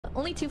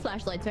only 2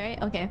 flashlights,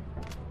 right? Okay.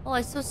 Oh,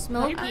 it's so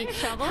smoky.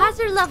 Shovel?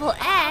 Hazard level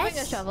S. I'll bring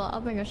a shovel.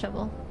 I'll bring a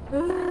shovel.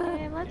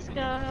 Okay, let's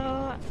go.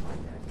 I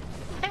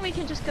think we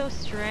can just go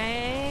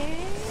straight.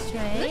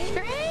 Straight?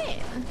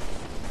 Straight!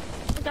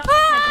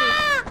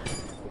 Ah!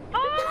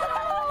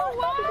 Oh,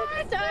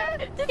 what?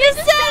 You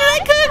said I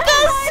could go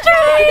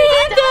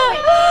straight!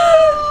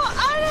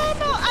 I don't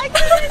know. I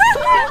couldn't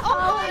tell.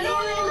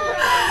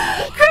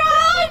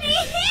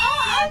 Kronii! Oh,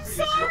 I'm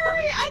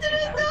sorry. I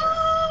didn't know.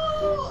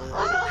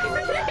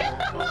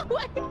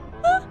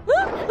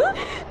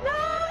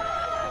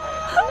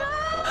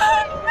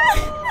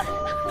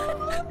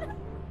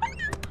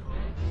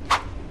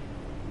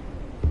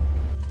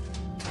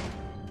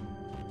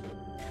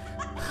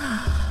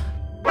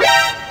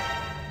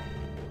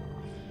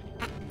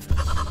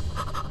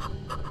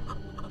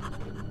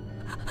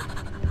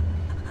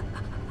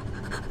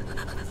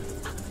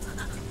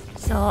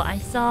 So I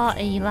saw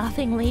a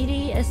laughing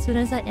lady as soon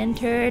as I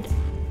entered.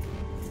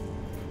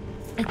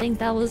 I think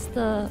that was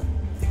the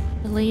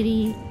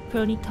lady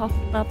Kronii talked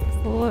about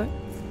before.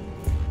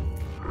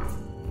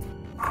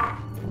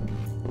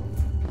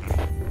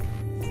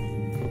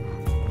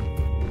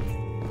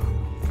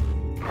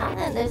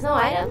 There's no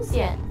items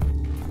yet.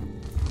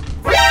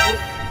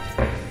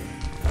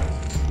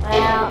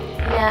 Well,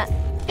 yeah.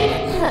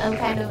 I'm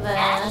kind of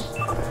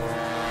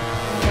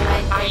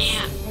I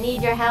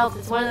need your help.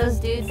 It's one of those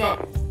dudes that,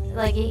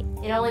 like, it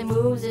only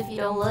moves if you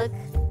don't look.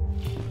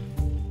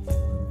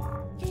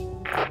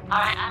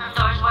 Alright, I'm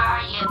indoors. Where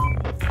are you?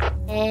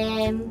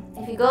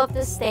 If you go up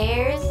the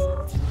stairs.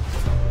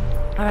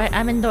 Alright,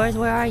 I'm indoors.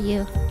 Where are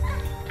you?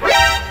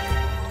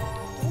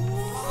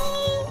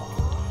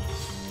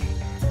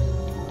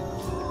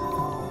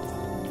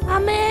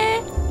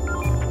 Ame!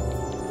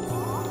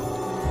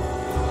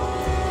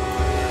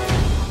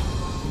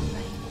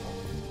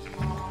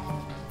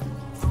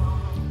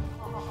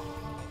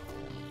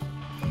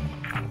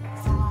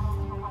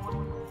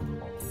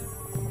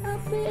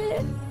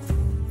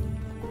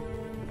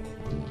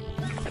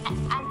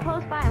 I'm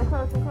close by. I'm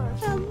close.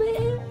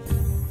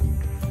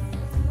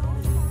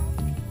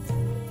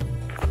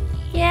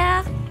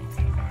 Yeah.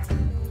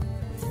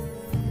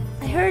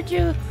 I heard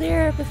you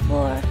clear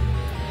before.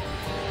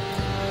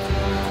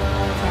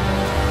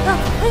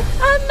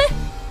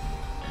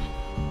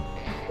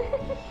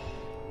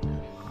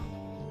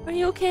 Are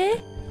you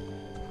okay?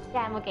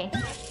 Yeah, I'm okay.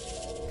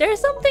 There's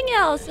something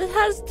else. It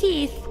has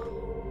teeth.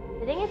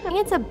 I think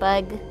it's a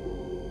bug.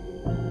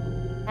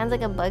 Sounds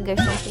like a bug or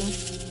something.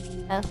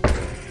 Oh.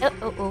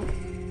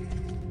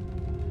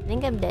 I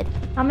think I'm dead.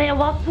 Amelia,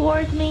 walk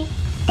towards me.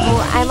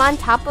 Oh, I'm on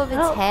top of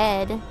its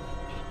head.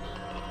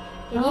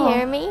 Can you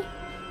hear me?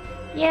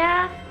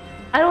 Yeah.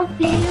 I don't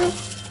see you.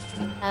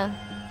 Oh.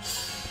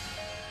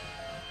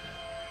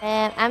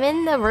 I'm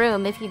in the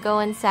room. If you go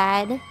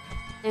inside,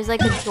 there's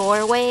like a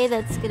doorway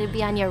that's gonna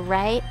be on your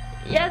right.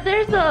 Yeah,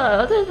 there's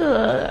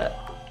a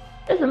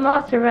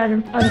monster right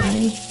in front of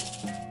me.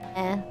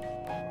 Yeah.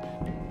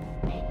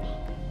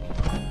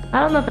 I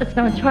don't know if it's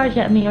gonna charge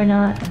at me or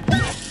not.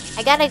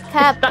 I got a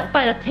cup. It's stuck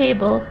by the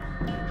table.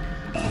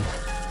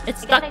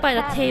 It's stuck by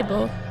the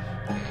table.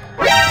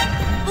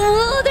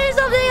 Oh, there's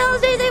something else.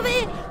 There's a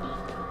bit.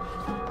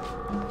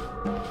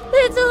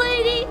 It's a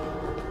lady.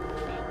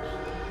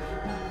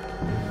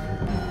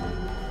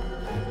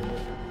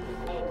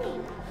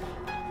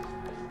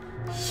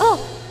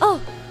 Oh.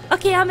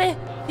 Okay, Ame.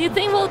 Do you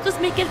think we'll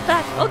just make it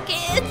back? Okay,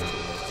 it's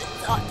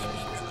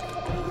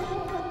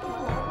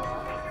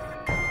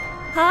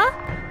Huh?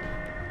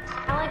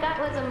 All I got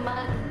was a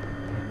mug.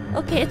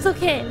 Okay, it's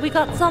okay. We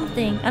got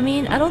something. I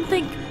mean, I don't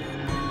think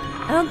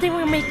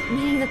we're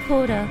meeting the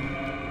quota.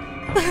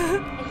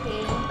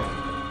 Okay.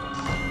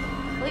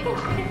 We can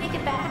try to make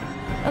it back.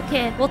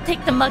 Okay, we'll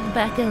take the mug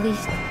back at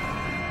least.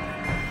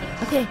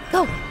 Okay,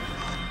 go.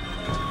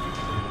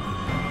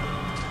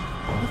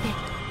 Okay.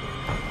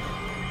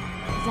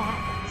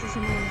 Is this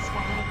something in the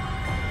sky?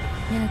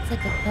 Yeah, it's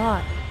like a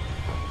dot.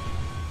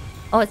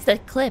 Oh, it's the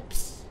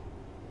eclipse.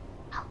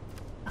 Oh.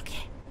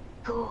 Okay.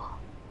 Cool.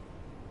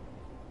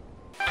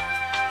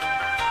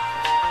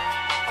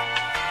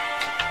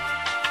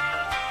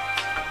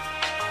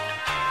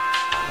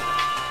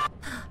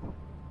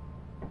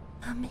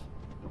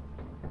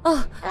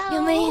 Oh,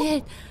 you made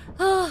it!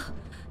 Oh,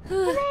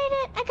 you made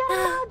it! I got a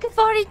mug!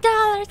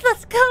 $40!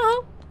 Let's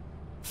go!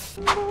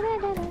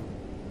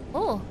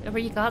 Oh, I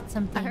already got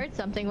something. I heard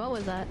something. What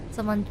was that?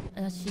 Someone,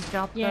 she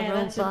dropped the robot.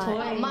 That's a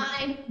toy.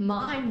 Mine.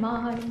 Mine?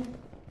 Mine.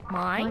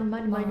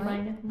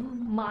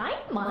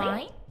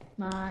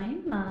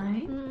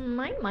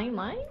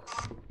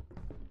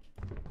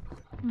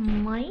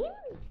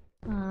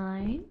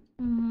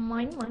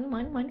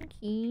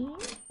 Key.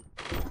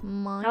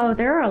 Mine. Oh,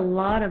 there are a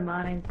lot of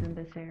mines in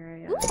this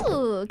area.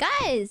 Ooh,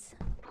 guys!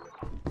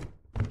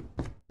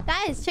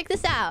 Guys, check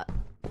this out.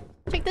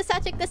 Check this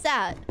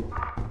out.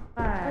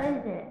 What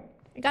is it?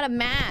 I got a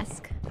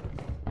mask.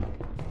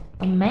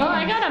 Oh,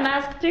 I got a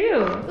mask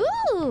too.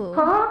 Ooh!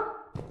 Huh?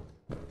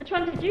 Which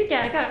one did you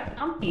get? I got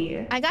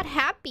Comfy. I got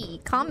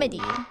happy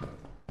comedy.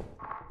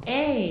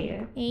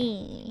 Hey.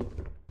 Hey.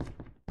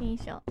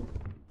 shell.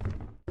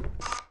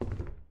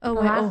 Oh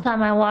The wait. last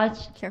time I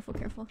watched Careful,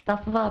 careful.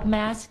 stuff about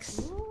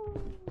masks,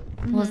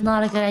 it was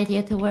not a good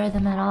idea to wear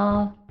them at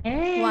all.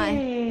 Hey,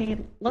 Why?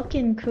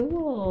 looking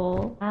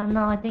cool. I don't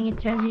know, I think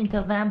it turns you into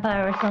a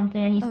vampire or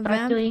something and you A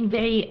start doing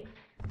very,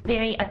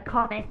 very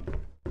iconic.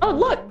 Oh,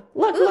 look!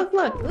 Look, look,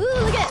 look! Ooh,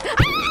 look at.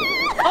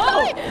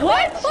 Oh, Wait,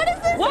 what? What is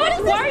this? What? Is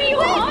this? Why are you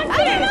Wait, haunted?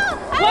 I don't know.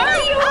 Why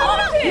are you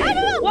haunted? I don't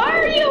know. Why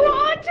are you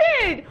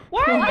haunted?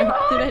 Why are you Did I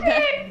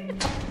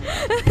haunted?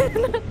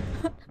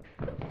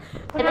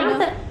 I don't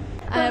know.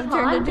 I have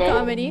turned into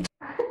comedy.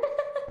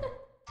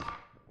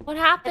 What I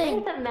happened?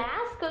 think the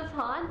mask was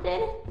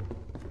haunted.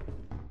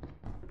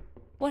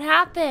 What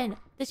happened?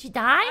 Did she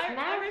die?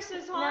 Irys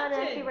is No, haunted.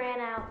 no, she ran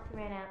out. She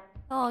ran out.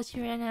 Oh,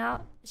 she ran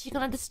out. Is she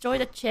gonna destroy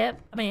the chip?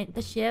 I mean,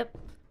 the ship?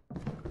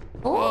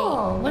 Oh,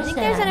 Oh, I what's think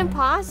that? there's an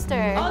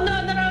imposter. Oh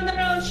no, no, no, no,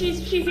 no!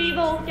 She's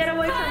evil. Get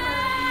away from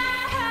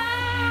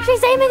her.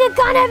 She's aiming a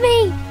gun at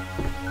me!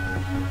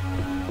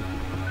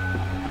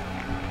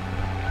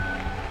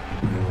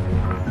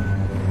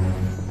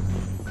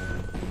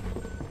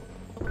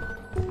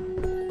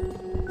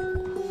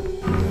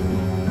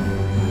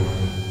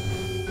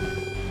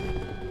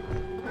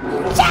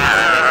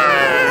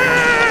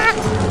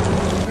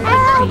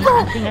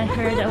 I think I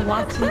heard a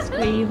Watson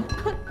scream.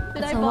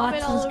 Did I It's a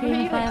vomit all Watson over scream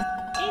you? if I have...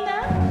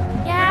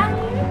 Ina?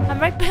 Yeah? I'm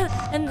right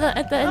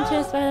at the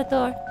entrance by the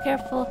door.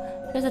 Careful.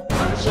 There's a...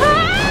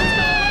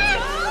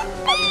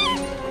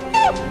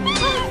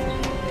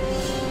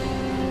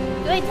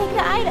 Wait, take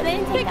the item. They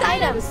didn't take the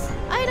items.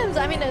 Items.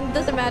 I mean, it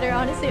doesn't matter,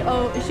 honestly.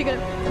 Oh, is she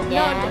gonna?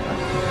 Yeah. No.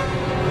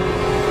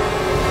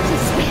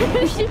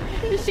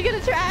 Is she gonna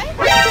try?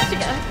 Is she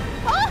gonna?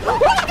 Oh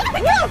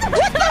my God! No!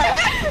 What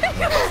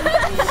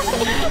the?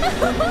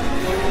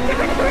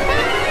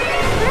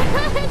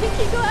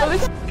 Keep going.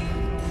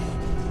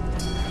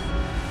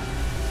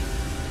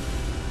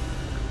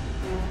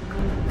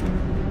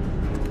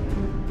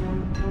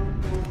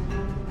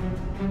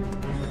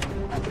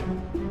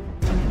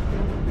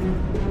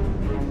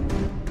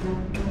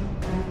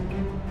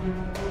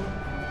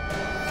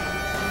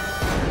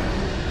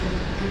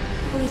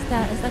 Who is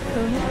that? Is that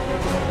Kronii?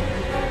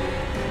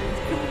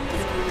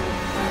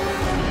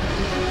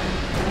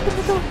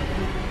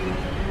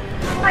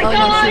 Oh my Oh, no,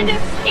 God!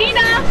 she-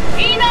 Ina!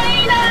 Ina!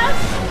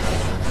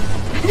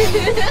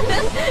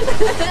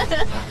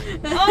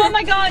 Oh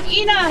my God!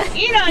 Ina!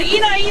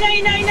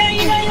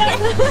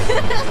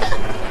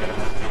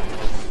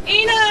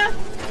 Ina!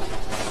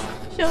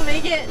 She'll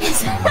make it.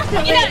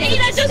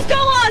 Ina, just go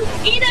on!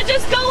 Ina,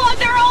 just go on!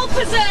 They're all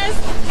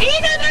possessed!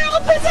 Ina, they're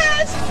all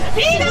possessed!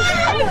 Ina!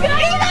 Ina,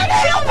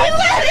 they're all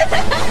possessed!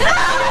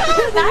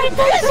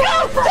 Just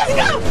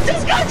go!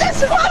 Just go! Just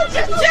go!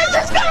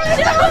 Just go!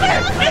 It's over!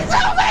 It's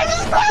over!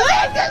 Just go!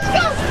 Just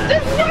go!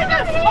 Just go!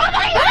 Oh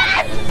my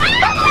God!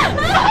 Come on!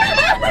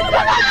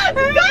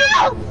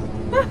 Go!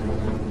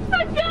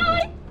 I'm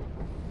going!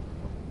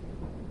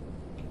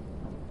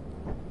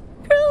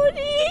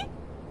 Kronii!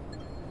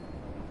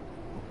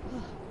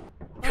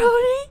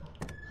 Kronii!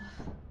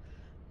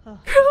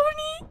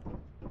 Kronii!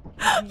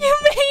 You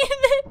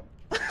made it!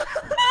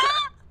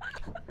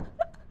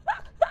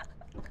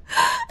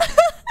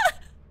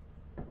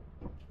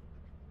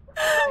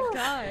 Oh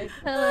my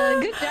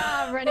God. Good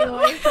job running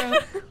away from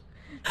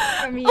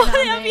me. What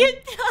have you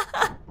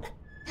done?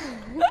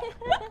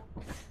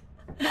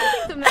 I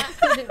think the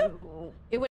mask didn't. It would.